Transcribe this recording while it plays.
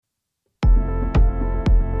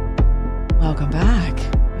welcome back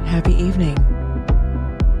and happy evening.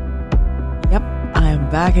 Yep, I am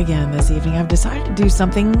back again this evening. I've decided to do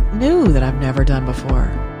something new that I've never done before.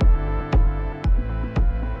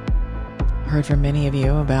 Heard from many of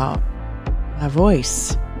you about my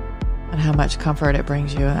voice and how much comfort it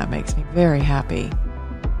brings you, and that makes me very happy.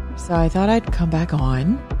 So I thought I'd come back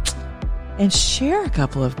on and share a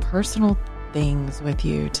couple of personal things with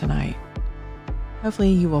you tonight. Hopefully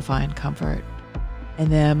you will find comfort. And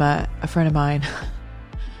then a friend of mine,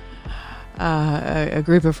 a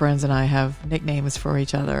group of friends and I have nicknames for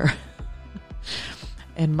each other.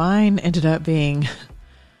 And mine ended up being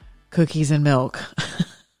Cookies and Milk.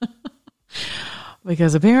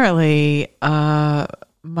 Because apparently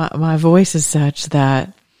my voice is such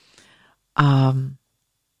that, I'm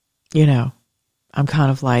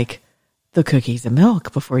kind of like the cookies and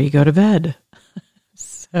milk before you go to bed.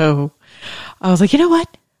 So I was like, you know what?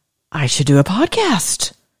 I should do a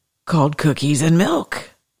podcast called Cookies and Milk.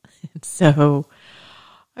 So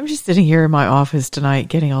I'm just sitting here in my office tonight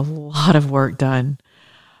getting a lot of work done.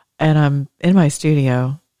 And I'm in my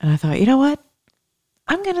studio and I thought, you know what?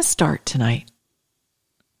 I'm going to start tonight.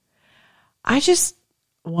 I just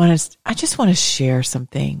want to share some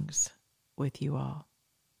things with you all.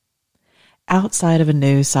 Outside of a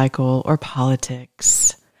news cycle or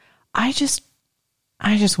politics, I just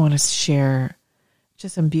want to share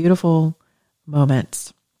just some beautiful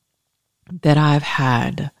moments that I've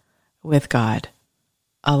had with God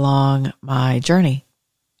along my journey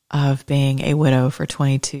of being a widow for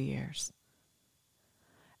 22 years.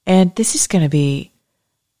 And this is going to be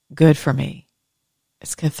good for me.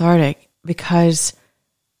 It's cathartic because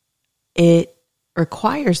it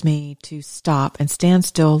requires me to stop and stand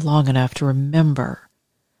still long enough to remember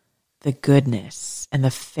the goodness and the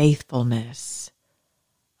faithfulness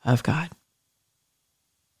of God.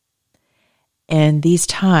 And these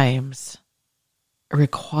times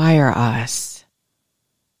require us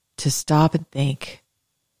to stop and think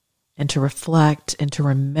and to reflect and to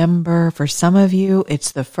remember. For some of you,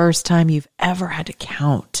 it's the first time you've ever had to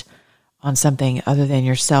count on something other than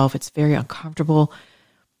yourself. It's very uncomfortable.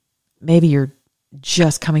 Maybe you're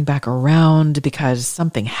just coming back around because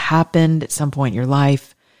something happened at some point in your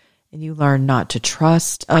life and you learn not to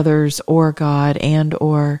trust others or God and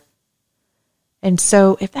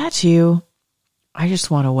so if that's you, I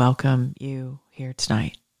just want to welcome you here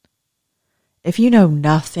tonight. If you know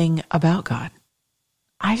nothing about God,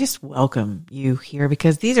 I just welcome you here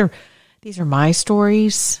because these are my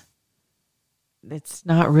stories. It's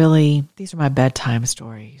not really, these are my bedtime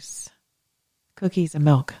stories. Cookies and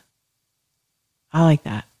milk. I like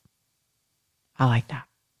that.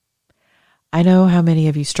 I know how many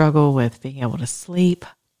of you struggle with being able to sleep.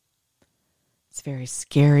 It's very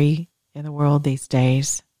scary in the world these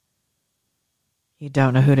days. You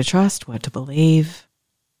don't know who to trust, what to believe.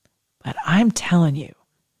 But I'm telling you,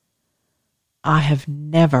 I have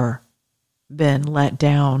never been let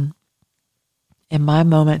down in my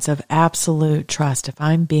moments of absolute trust. If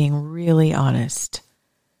I'm being really honest,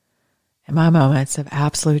 in my moments of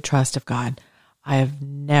absolute trust of God, I have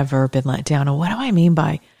never been let down. And what do I mean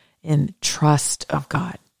by in trust of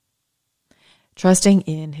God? Trusting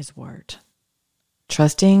in His Word.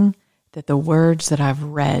 Trusting that the words that I've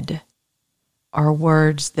read are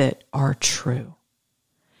words that are true.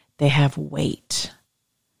 They have weight.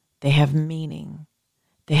 They have meaning.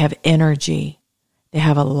 They have energy. They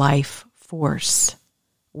have a life force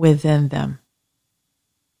within them.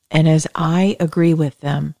 And as I agree with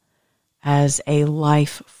them as a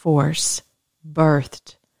life force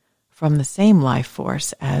birthed from the same life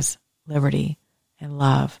force as liberty and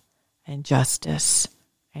love and justice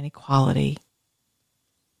and equality,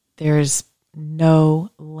 there's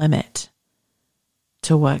no limit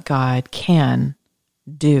to what God can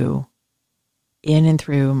do in and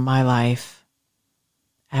through my life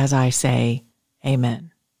as I say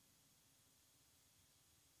amen.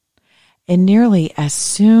 And nearly as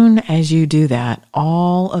soon as you do that,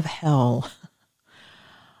 all of hell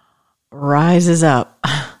rises up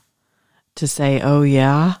to say, oh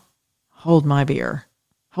yeah, hold my beer,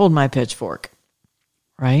 hold my pitchfork,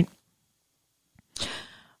 right?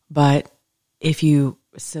 But if you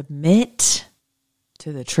submit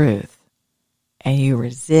to the truth and you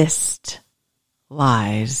resist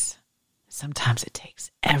lies, sometimes it takes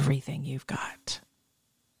everything you've got.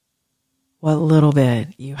 What little bit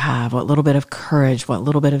you have, what little bit of courage, what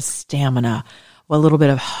little bit of stamina, what little bit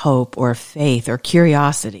of hope or faith or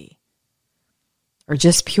curiosity or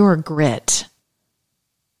just pure grit,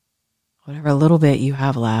 whatever little bit you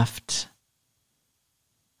have left,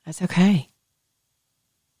 that's okay.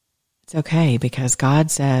 It's okay because God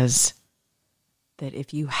says that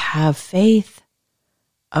if you have faith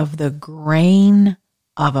of the grain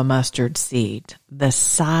of a mustard seed, the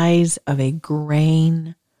size of a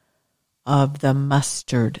grain of the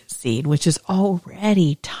mustard seed, which is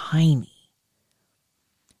already tiny,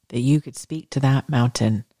 that you could speak to that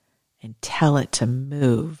mountain and tell it to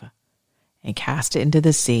move and cast it into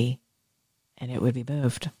the sea, and it would be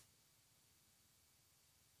moved.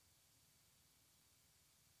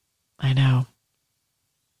 I know.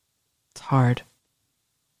 It's hard.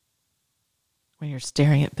 When you're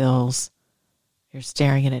staring at bills, you're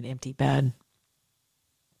staring at an empty bed.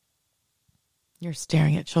 You're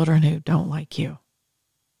staring at children who don't like you.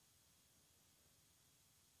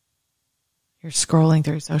 You're scrolling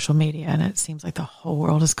through social media and it seems like the whole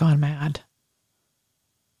world has gone mad.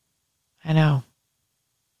 I know.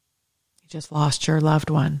 You just lost your loved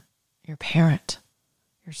one, your parent,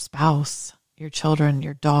 your spouse, your children,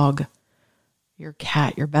 your dog, your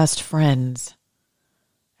cat, your best friends.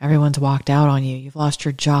 Everyone's walked out on you. You've lost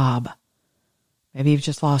your job. Maybe you've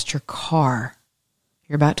just lost your car.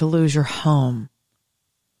 You're about to lose your home,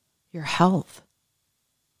 your health.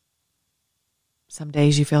 Some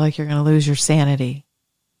days you feel like you're going to lose your sanity.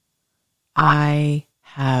 I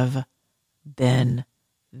have been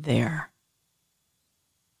there.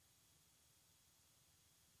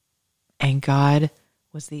 And God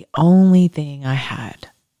was the only thing I had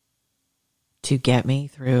to get me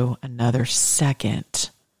through another second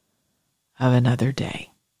of another day.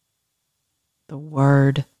 The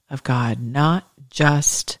Word of God, not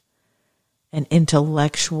just an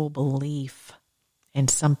intellectual belief in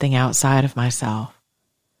something outside of myself,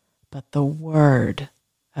 but the Word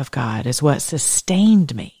of God is what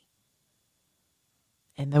sustained me.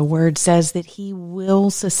 And the Word says that He will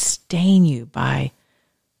sustain you by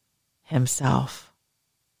Himself.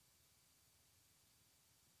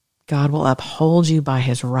 God will uphold you by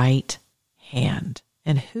His right hand.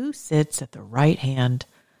 And who sits at the right hand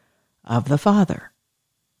of the Father?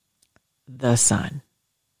 The Son.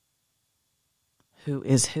 Who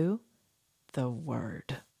is who? The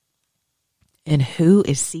Word. And who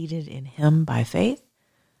is seated in Him by faith?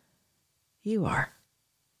 You are.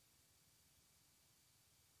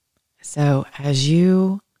 So as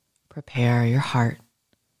you prepare your heart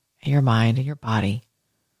and your mind and your body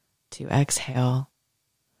to exhale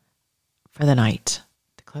for the night,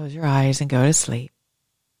 to close your eyes and go to sleep,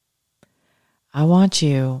 I want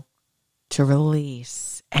you to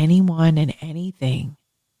release anyone and anything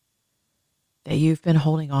that you've been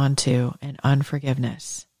holding on to in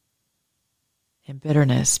unforgiveness and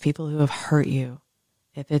bitterness, people who have hurt you.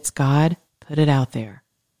 If it's God, put it out there.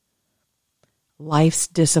 Life's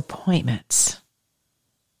disappointments,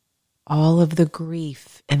 all of the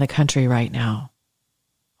grief in the country right now,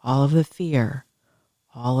 all of the fear,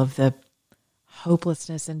 all of the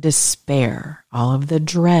hopelessness and despair, all of the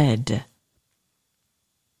dread,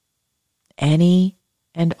 any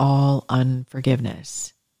and all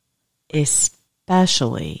unforgiveness,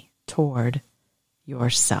 especially toward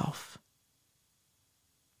yourself.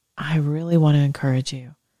 I really want to encourage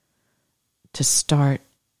you to start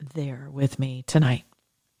there with me tonight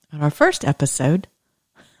on our first episode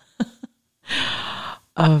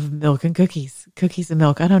of Milk and Cookies. Cookies and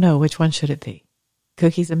milk. I don't know. Which one should it be?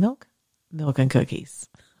 Cookies and milk? Milk and cookies.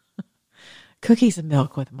 Cookies and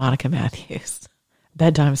milk with Monica Matthews.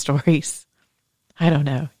 Bedtime stories. I don't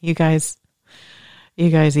know. You guys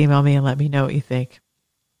email me and let me know what you think.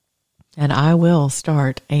 And I will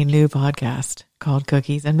start a new podcast called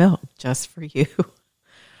Cookies and Milk just for you.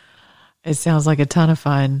 It sounds like a ton of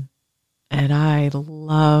fun. And I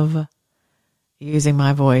love using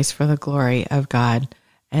my voice for the glory of God.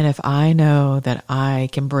 And if I know that I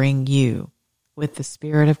can bring you with the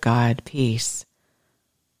Spirit of God peace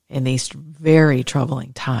in these very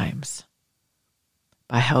troubling times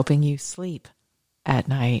by helping you sleep at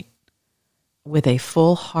night with a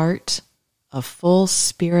full heart, a full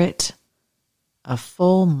spirit, a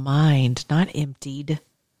full mind, not emptied,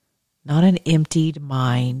 not an emptied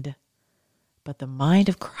mind, but the mind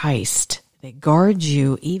of Christ that guards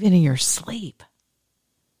you even in your sleep.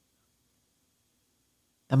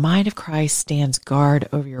 The mind of Christ stands guard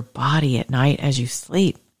over your body at night as you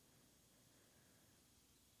sleep.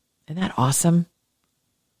 Isn't that awesome?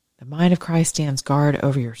 The mind of Christ stands guard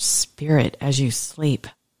over your spirit as you sleep.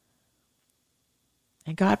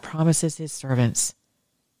 And God promises His servants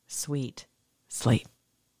sweet sleep.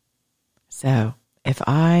 So if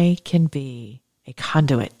I can be a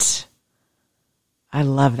conduit, I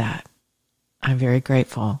love that. I'm very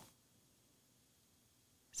grateful.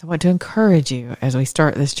 So I want to encourage you as we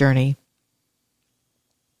start this journey,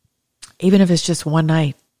 even if it's just one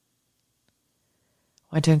night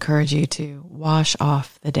I want to encourage you to wash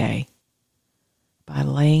off the day by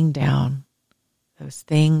laying down those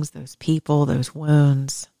things, those people, those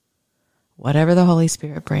wounds, whatever the Holy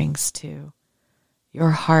Spirit brings to your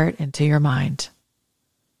heart and to your mind.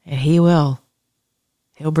 And He'll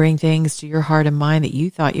bring things to your heart and mind that you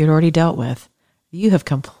thought you'd already dealt with, you have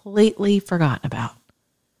completely forgotten about.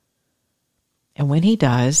 And when He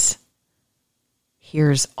does,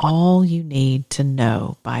 here's all you need to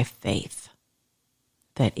know by faith,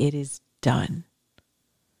 that it is done.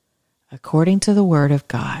 According to the Word of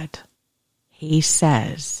God, He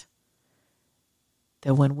says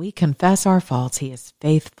that when we confess our faults, He is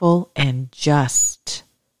faithful and just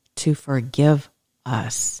to forgive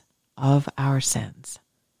us of our sins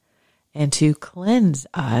and to cleanse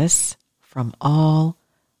us from all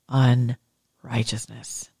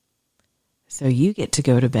unrighteousness. So you get to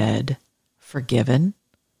go to bed forgiven.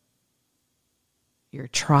 Your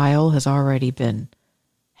trial has already been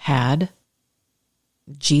had.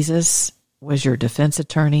 Jesus was your defense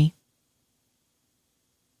attorney.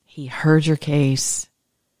 He heard your case.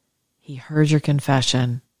 He heard your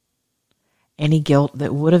confession. Any guilt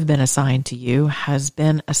that would have been assigned to you has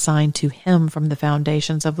been assigned to Him from the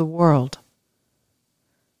foundations of the world.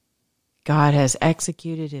 God has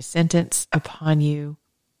executed His sentence upon you,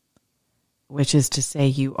 which is to say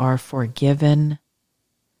you are forgiven,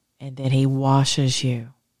 and then He washes you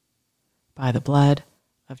by the blood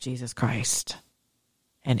of Jesus Christ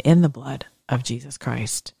and in the blood of Jesus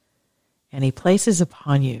Christ. And He places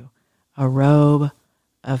upon you a robe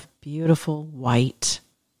of beautiful white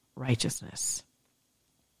righteousness.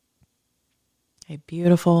 A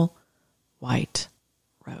beautiful white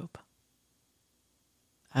robe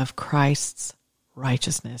of Christ's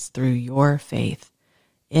righteousness through your faith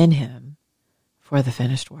in Him for the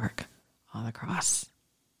finished work on the cross.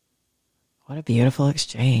 What a beautiful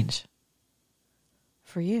exchange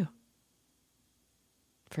for you.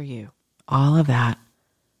 For you. All of that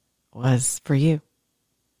was for you.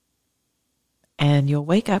 And you'll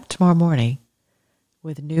wake up tomorrow morning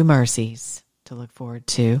with new mercies to look forward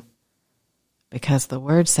to, because the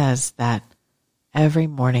Word says that every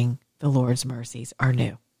morning the Lord's mercies are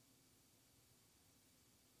new.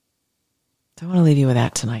 So I want to leave you with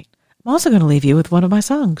that tonight. I'm also going to leave you with one of my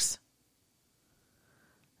songs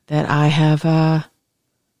that I've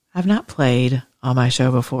not played on my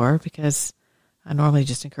show before, because I normally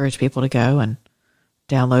just encourage people to go and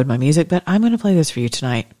download my music, but I'm going to play this for you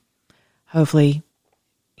tonight. Hopefully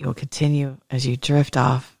you'll continue as you drift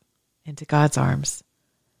off into God's arms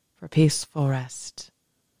for peaceful rest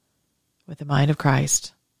with the mind of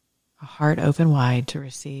Christ, a heart open wide to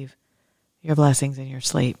receive your blessings in your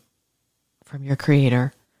sleep from your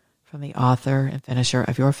Creator, from the author and finisher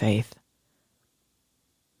of your faith,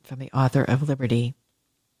 from the author of liberty,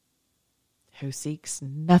 who seeks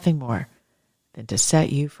nothing more than to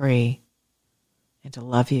set you free and to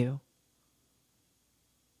love you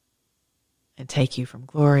and take you from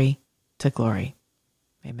glory to glory.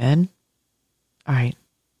 Amen. All right.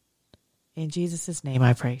 In Jesus' name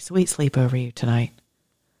I pray. Sweet sleep over you tonight.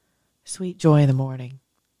 Sweet joy in the morning.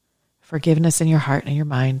 Forgiveness in your heart and your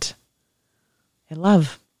mind. And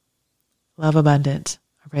love. Love abundant.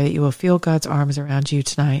 I pray that you will feel God's arms around you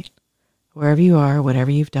tonight. Wherever you are,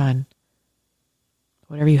 whatever you've done,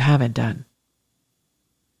 whatever you haven't done.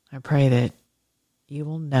 I pray that you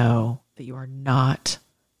will know that you are not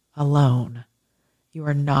alone. You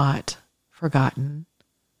are not forgotten.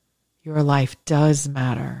 Your life does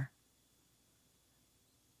matter.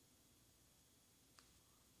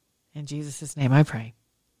 In Jesus' name I pray.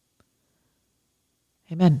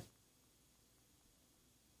 Amen.